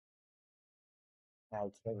Now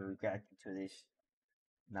today we're reacting to this.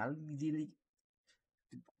 Nadie,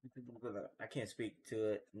 I can't speak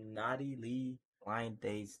to it. Naughty Lee Blind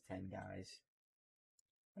Days 10 guys.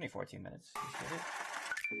 Only 14 minutes.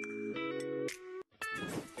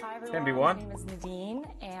 Hi everyone, everyone. my name is Nadine,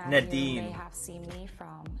 and Nadine. you may have seen me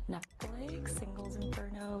from Netflix, Singles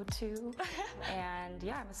Inferno 2. And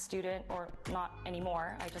yeah, I'm a student, or not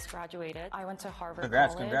anymore, I just graduated. I went to Harvard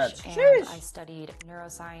College, Congrats. and Sheesh. I studied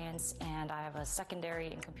neuroscience, and I have a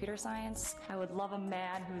secondary in computer science. I would love a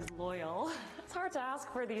man who's loyal. It's hard to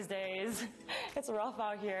ask for these days. It's rough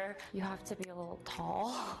out here. You have to be a little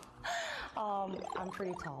tall. I'm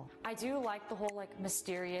pretty tall. I do like the whole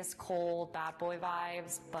mysterious, cold, bad boy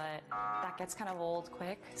vibes, but that gets kind of old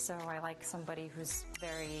quick. So I like somebody who's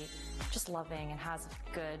very just loving and has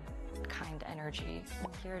good, kind energy.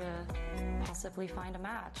 I'm here to possibly find a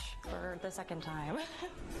match for the second time.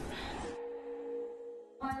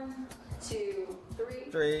 1, 2, 3.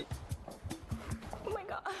 3. Oh my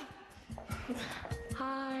god.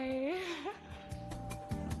 Hi.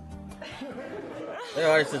 The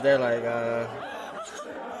artist is there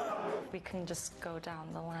We can just go down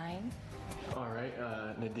the line. All right,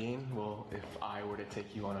 Nadine, well, if I were to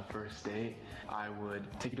take you on a first date, I would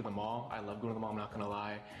take you to the mall. I love going to the mall, I'm not gonna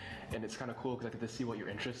lie. And it's kind of cool because I get to see what your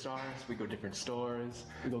interests are. So we go to different stores,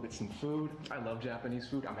 we go get some food. I love Japanese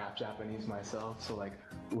food, I'm half Japanese myself. So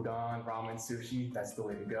udon, ramen, sushi, that's the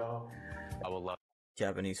way to go. I would love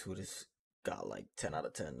Japanese food is got 10 out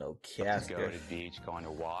of 10, no to cap. go to the beach, go on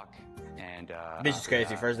a walk, and Beach is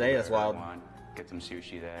crazy. First day, that's wild. Get some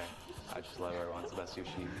sushi there. I just love everyone's the best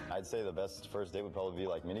sushi. I'd say the best first date would probably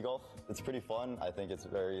be mini golf. It's pretty fun. I think it's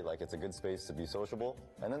very it's a good space to be sociable.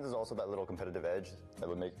 And then there's also that little competitive edge that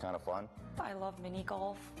would make it kind of fun. I love mini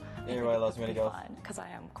golf. Everybody loves mini golf. Because I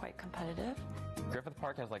am quite competitive. Griffith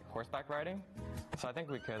Park has horseback riding, so I think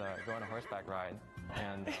we could go on a horseback ride,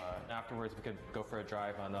 and afterwards we could go for a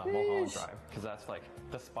drive on Mulholland Drive, because that's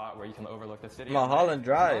the spot where you can overlook the city. Mulholland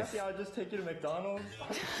Drive. Yeah, I'll just take you to McDonald's.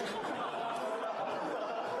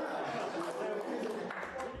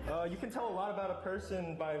 You can tell a lot about a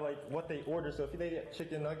person by what they order. So if they get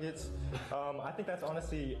chicken nuggets, I think that's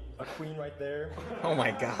honestly a queen right there. Oh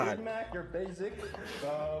my god. Big Mac, you're basic.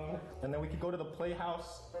 And then we could go to the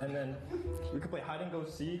playhouse, and then we could play hide and go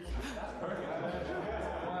seek.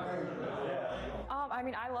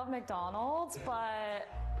 I love McDonald's, but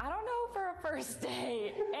I don't know for a first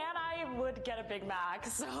date. And I would get a Big Mac,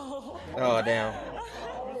 so. Oh, damn.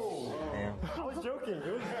 Damn. I was joking.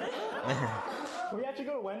 It was we actually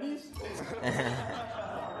go to Wendy's?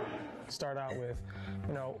 Start out with,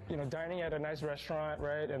 dining at a nice restaurant,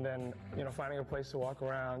 right? And then, finding a place to walk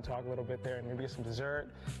around, talk a little bit there, and maybe get some dessert.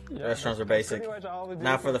 Yeah, Restaurants are basic. Pretty much all we do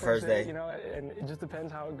Not for the first date. And it just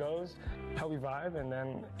depends how it goes, how we vibe, and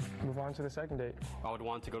then move on to the second date. I would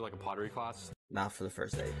want to go to a pottery class. Not for the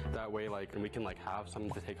first date. That way, and we can have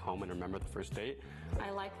something to take home and remember the first date. I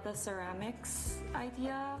like the ceramics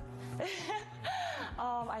idea.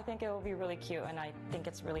 I think it will be really cute, and I think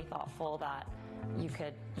it's really thoughtful that you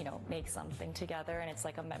could, make something together, and it's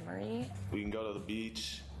like a memory. We can go to the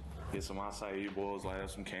beach, get some acai bowls, light up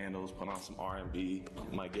some candles, put on some R&B.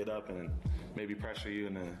 Might get up and maybe pressure you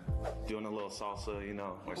into doing a little salsa,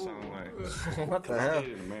 or something like. What the hell? I'm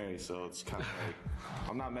getting married, so it's kind of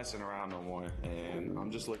I'm not messing around no more, and I'm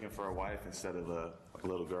just looking for a wife instead of a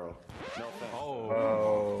little girl. No offense.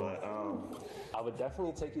 Oh. But, I would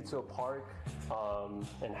definitely take you to a park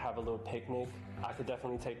and have a little picnic. I could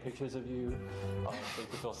definitely take pictures of you. We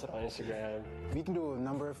could post it on Instagram. We can do a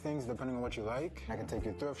number of things depending on what you like. I can take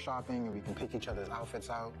you thrift shopping and we can pick each other's outfits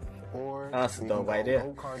out. Or that's a we dope can idea.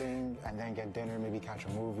 Go karting and then get dinner, maybe catch a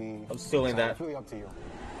movie. I'm stealing that. It's really up to you.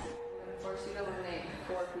 Force you to eliminate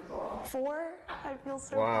 4 people. 4? I feel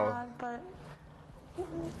so Wow. bad,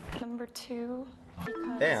 but number 2,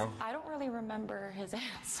 because Damn. I don't really remember his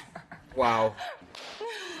answer. Wow.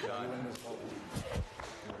 You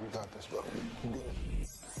got this, bro.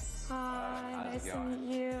 Hi, nice to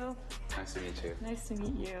meet you. Nice to meet you. Nice to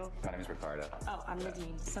meet you. My name is Ricardo. Oh, I'm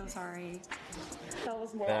Nadine. So sorry. That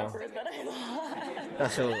was more Damn. awkward than I thought.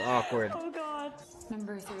 That shit was awkward. Oh god.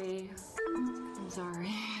 Number 3. I'm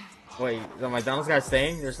sorry. Wait, the McDonald's guy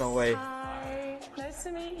staying? There's no way. Hi. Nice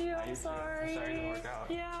to meet you. I'm sorry. Sorry it didn't work out.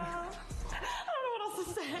 Yeah. I don't know what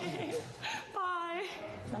else to say. Bye.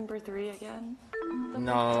 Number 3 again.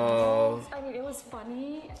 No. It was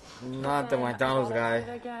funny. Not the but then McDonald's I thought guy. about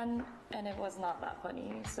it again, and it was not that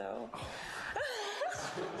funny, so.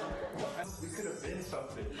 We could have been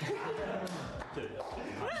something.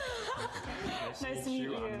 Nice to meet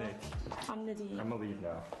you. I'm Nick. I'm Nadine. I'm gonna leave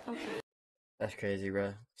now. Okay. That's crazy,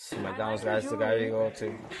 bro. McDonald's your guy's the guy you go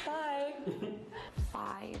to. Bye.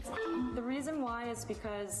 5. The reason why is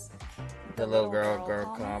because The little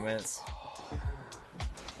girl comments.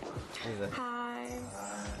 Who's that? Hi.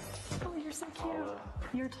 Oh, you're so cute.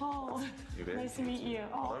 You're tall. Nice to meet you.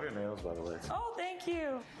 I love your nails, by the way. Oh, thank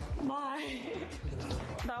you. Bye.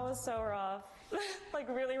 That was so rough. Like,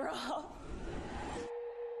 really rough.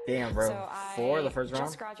 Damn, bro. So 4 the first round?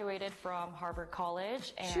 just graduated from Harvard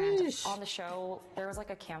College, and Sheesh. on the show, there was like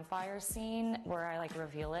a campfire scene where I like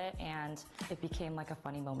reveal it, and it became like a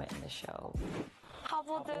funny moment in the show.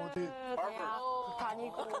 하버드 대학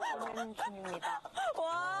다니고 있는 중입니다.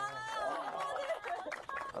 와!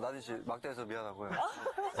 나디 씨 막대해서 미안하고요.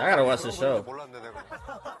 I gotta watch the show. 몰랐네 내가.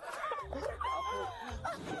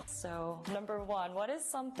 So, number 1, what is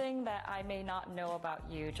something that I may not know about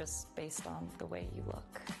you just based on the way you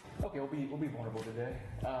look? Okay, we'll be vulnerable today.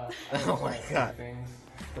 Oh my God. Things.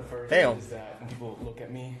 The first Damn. is that when people look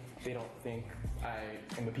at me, they don't think I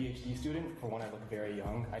am a PhD student. For one, I look very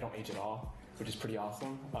young. I don't age at all, which is pretty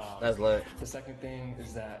awesome. That's lit. The second thing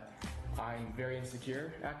is that I'm very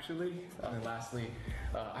insecure, actually. And lastly,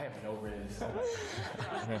 I have no riz.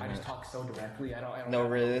 I just talk so directly. I don't No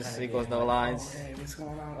have riz kind of equals game no like, lines. Oh, hey, what's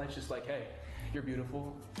going on? It's just like, hey, you're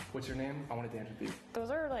beautiful. What's your name? I want to dance with you.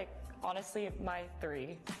 Those are like, honestly, my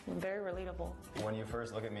 3. Very relatable. When you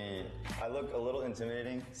first look at me, I look a little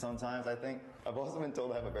intimidating sometimes, I think. I've also been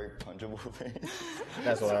told I have a very punchable face.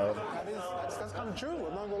 That's wild. That's kind of true.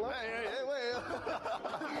 I'm not gonna lie.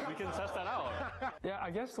 We can test that out. Yeah,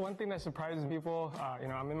 I guess one thing that surprises people,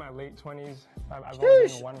 I'm in my late 20s. I've only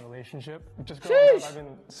been in one relationship. Just growing up, I've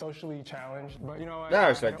been socially challenged, but you know what? I I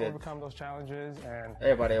respect had to it. overcome those challenges, and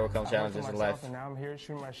Everybody overcomes I worked challenges for in myself, life. And now I'm here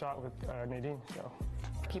shooting my shot with Nadine. So.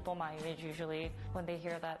 People my age usually, when they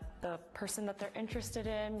hear that the person that they're interested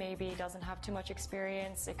in maybe doesn't have too much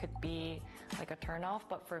experience, it could be like a turnoff.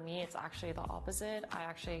 But for me, it's actually the opposite. I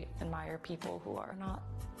actually admire people who are not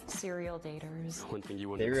serial daters. One thing you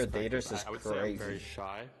wouldn't Serial expect daters is I would say I'm crazy. very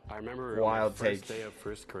shy. I remember Wild on the first take. day of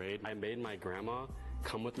first grade, I made my grandma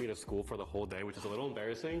come with me to school for the whole day, which is a little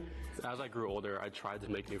embarrassing. As I grew older, I tried to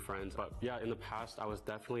make new friends, but yeah, in the past, I was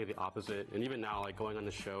definitely the opposite. And even now, like going on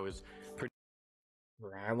the show is pretty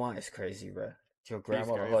Grandma is crazy, bro. Your grandma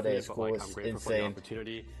the scary whole for me, day at but, school like, is I'm grateful for the insane.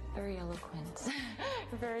 opportunity. Very eloquent.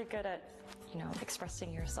 Very good at,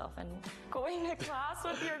 expressing yourself, and going to class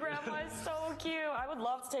with your grandma is so cute. I would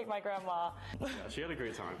love to take my grandma. Yeah, she had a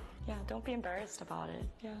great time. Yeah, don't be embarrassed about it.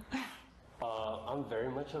 Yeah. I'm very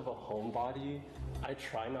much of a homebody. I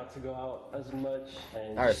try not to go out as much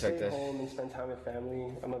and I just respect stay this. home and spend time with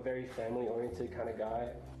family. I'm a very family-oriented kind of guy.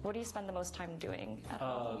 What do you spend the most time doing at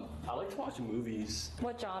home? I like to watch movies,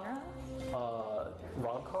 What genre?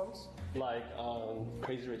 rom-coms, like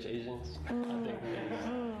Crazy Rich Asians. I think is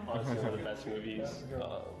honestly one of the best movies.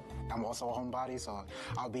 I'm also a homebody, so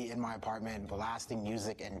I'll be in my apartment blasting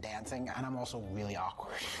music and dancing, and I'm also really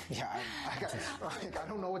awkward. Yeah, I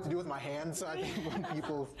don't know what to do with my hands, so I think when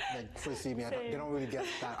people first see me, they don't really get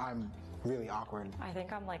that I'm really awkward. I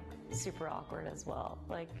think I'm like super awkward as well.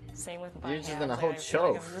 Like same with my You're just hands. in a Like, whole I feel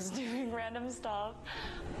show. like I'm just doing random stuff.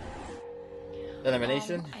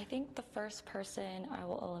 Elimination? I think the first person I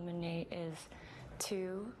will eliminate is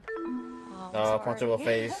 2. Oh, punchable sorry.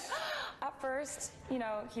 face. At first,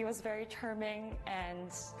 he was very charming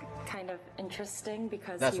and kind of interesting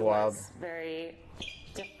because That's he wild. was very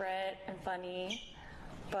different and funny.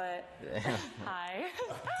 But hi,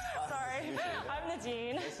 sorry, I'm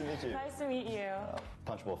Nadine. Nice to meet you. Nice to meet you.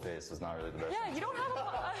 Punchable face is not really the best. Yeah, you don't have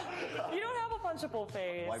a punchable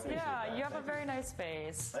face. My face is Yeah, bad, you have a thank very nice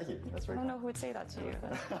face. Thank you. That's I very don't know kind. who would say that to you.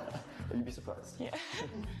 You'd be surprised. Yeah.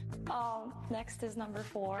 Next is number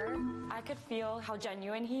 4. I could feel how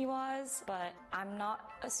genuine he was, but I'm not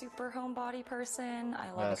a super homebody person. I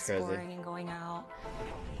love That's crazy. exploring and going out.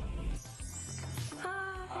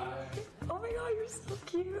 Hi. Oh my god, you're so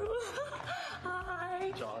cute.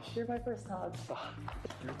 Hi. Josh. You're my first hug.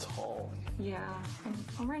 You're tall. Yeah,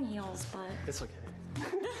 I'm wearing heels, but It's okay.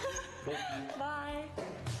 bye.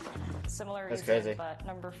 Similar That's reason, crazy. but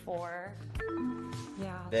number 4.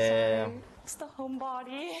 Yeah. Damn. Sorry. It's the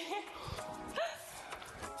homebody.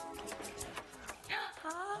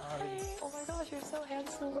 Hi. Oh my gosh, you're so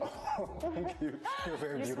handsome. Thank you. You're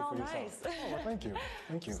very You beautiful smell yourself. nice. Oh, thank you.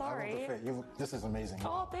 Thank you. I Sorry. love the fit. This is amazing.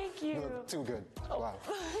 Oh, thank you. You look too good. Wow.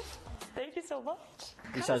 Thank you so much.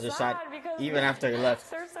 You Kinda shot your shot sad because even after you left.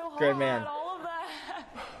 They're so hot. Great man. All of that.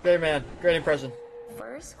 Great man. Great impression.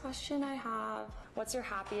 First question I have: what's your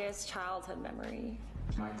happiest childhood memory?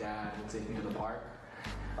 My dad would take me to the park.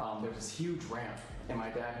 There's this huge ramp, and my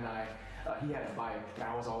dad and I He had a bike, and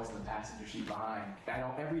I was always in the passenger seat behind. And I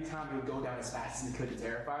know every time he would go down as fast as he could to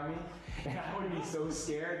terrify me, and I would be so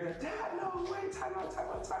scared that, Dad, no, wait, time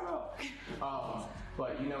out.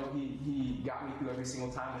 But you know, he got me through every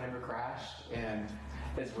single time. I never crashed, and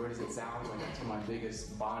as weird as it sounds, like that's one of my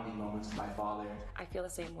biggest bonding moments with my father. I feel the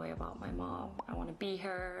same way about my mom. I want to be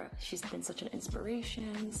her. She's been such an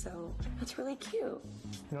inspiration, so that's really cute. You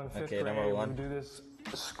know, in fifth grade, we would do this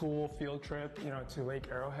school field trip, you know, to Lake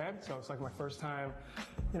Arrowhead. So it's like my first time,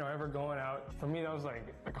 you know, ever going out. For me, that was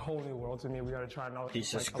like a whole new world to me. We got to try all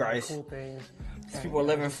Jesus like, Christ. cool things. These people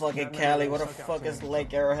live in fucking Cali. What the fuck is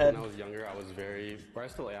Lake Arrowhead? When I was younger, I was I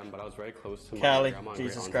still am, but I was very close to my Cali, grandma and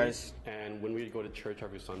Jesus great Christ. auntie. And when we'd go to church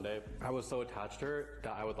every Sunday, I was so attached to her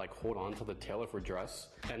that I would like hold on to the tail of her dress,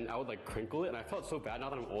 and I would like crinkle it. And I felt so bad now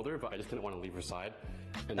that I'm older, but I just didn't want to leave her side.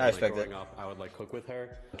 And then, I respect growing it. up, I would like cook with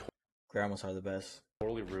her. Grandmas are the best.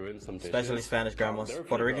 Totally ruined some dishes. Especially Spanish grandmas. They were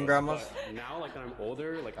Puerto pretty Rican gross, grandmas. but now, like, that I'm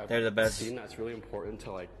older, like, I've They're the best. seen that it's really important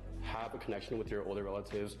to, like, have a connection with your older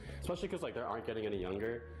relatives, especially because, like, they aren't getting any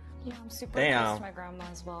younger. Yeah, I'm super close to my grandma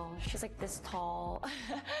as well. She's like this tall.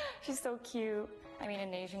 She's so cute. I mean,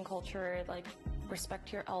 in Asian culture, like,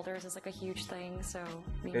 respect your elders is like a huge thing, so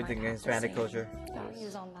we Good might thing in have the Hispanic same culture.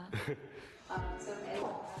 values on that. So if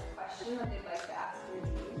anyone has a question that they'd like to ask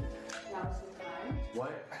Nadine, now's the time.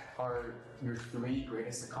 What are your 3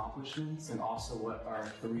 greatest accomplishments, and also what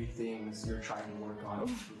are 3 things you're trying to work on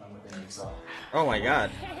within yourself? Oh my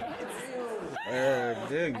god.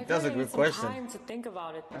 Dude, I that's a feel like I good need some question. time to think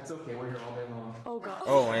about it. That's okay, we're here all day long. Oh god.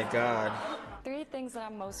 Oh my god. 3 things that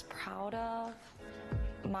I'm most proud of.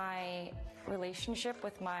 My relationship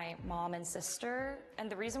with my mom and sister. And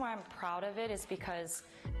the reason why I'm proud of it is because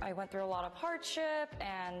I went through a lot of hardship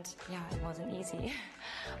and yeah, it wasn't easy.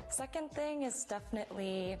 Second thing is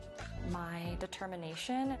definitely my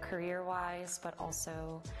determination, career-wise, but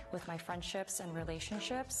also with my friendships and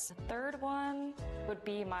relationships. The third one would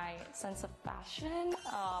be my sense of fashion.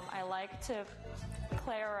 I like to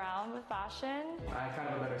play around with fashion. I kind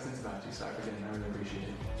of have a better sense about you, so I really appreciate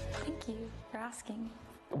it. Thank you for asking.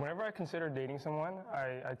 Whenever I consider dating someone,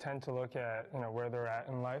 I tend to look at, you know, where they're at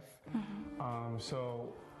in life.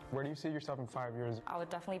 So where do you see yourself in 5 years? I would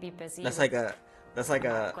definitely be busy. That's with like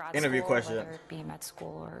a grad interview school, question. whether it be med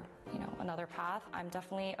school or, you know, another path. I'm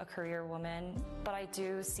definitely a career woman, but I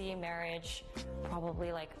do see marriage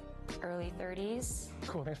probably like early 30s.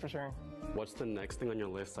 Cool, thanks for sharing. What's the next thing on your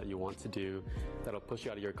list that you want to do that'll push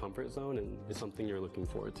you out of your comfort zone and is something you're looking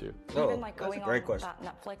forward to? Even like going on that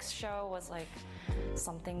Netflix show was like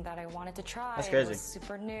something that I wanted to try. That's crazy. It was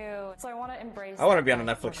super new. So I want to embrace I want to be on a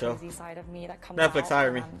that Netflix show. crazy side of me that comes Netflix, out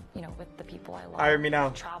hire when me. I'm, you know, with the people I love. Hire me now.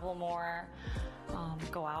 Travel more,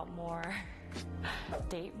 go out more,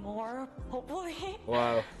 date more, hopefully.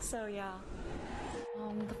 Wow. So yeah.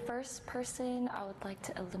 The first person I would like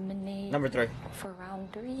to eliminate Number 3. for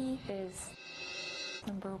round 3 is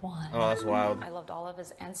number 1. Oh, that's wild. I loved all of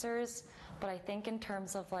his answers, but I think in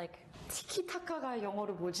terms of like 티키타카가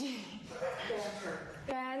영어로 뭐지?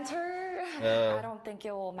 Banter. I don't think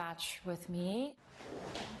it will match with me.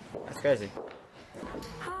 That's crazy.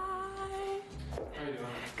 Hi. How you doing?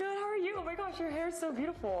 Good. How are you? Oh my gosh, your hair is so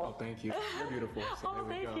beautiful. Oh, thank you. You're beautiful. So Oh, there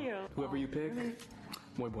we thank go. you. Whoever you pick,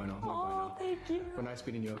 muy bueno, muy Oh, bueno. thank you. Well, nice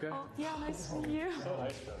meeting you, okay? Oh, yeah, nice to meet you.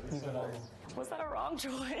 Was that a wrong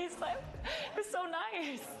choice? It's so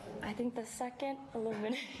nice. I think the second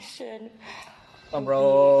elimination.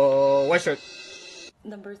 Bro, white shirt.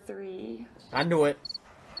 Number 3. I knew it.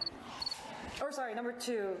 Or sorry, number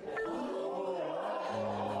 2.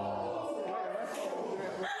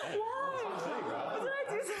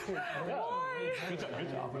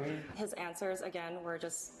 Good job. His answers again were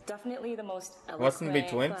just definitely the most eloquent. Wasn't be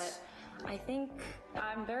twins? But I think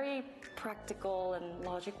I'm very practical and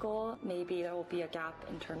logical. Maybe there will be a gap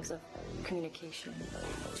in terms of communication.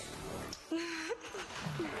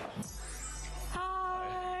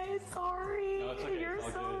 Hi, sorry. No, it's okay. You're It's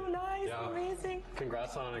all so good. nice, Yeah. amazing.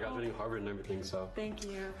 Congrats on graduating Harvard and everything, so. Thank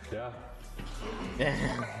you. Yeah. How do you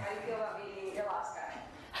feel about meeting your last guy?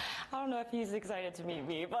 I don't know if he's excited to meet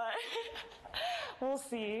me, but we'll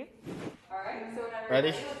see. All right, so whenever Ready?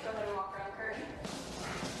 you're ready, let's go ahead and walk around curtain.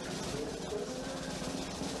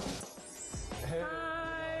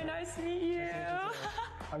 Hi, nice to meet you.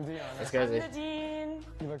 I'm Dion. That's crazy. I'm Nadine.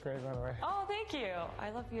 You look great, by the way. Oh, thank you.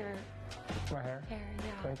 I love your My hair. hair,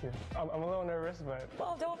 yeah. Thank you. I'm a little nervous, but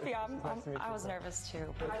Well, don't be. Nice to meet I you. was nervous too.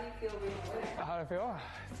 How do you feel being a winner? how do I feel? Oh,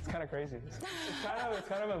 it's kind of crazy. It's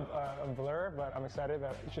kind of a blur, but I'm excited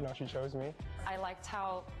that she chose me. I liked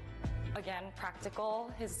how, again,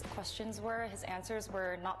 practical his questions were. His answers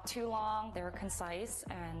were not too long. They were concise,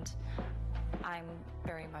 and I'm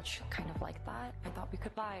very much kind of like that. I thought we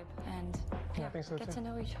could vibe and Yeah, I think so get too. to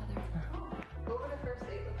know each other. What would a first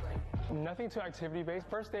date look like? Nothing too activity based.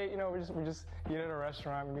 First date, you know, we just eat at a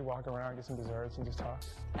restaurant, maybe walk around, get some desserts, and just talk.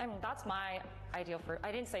 I mean, that's my ideal for.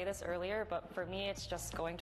 I didn't say this earlier, but for me, it's just going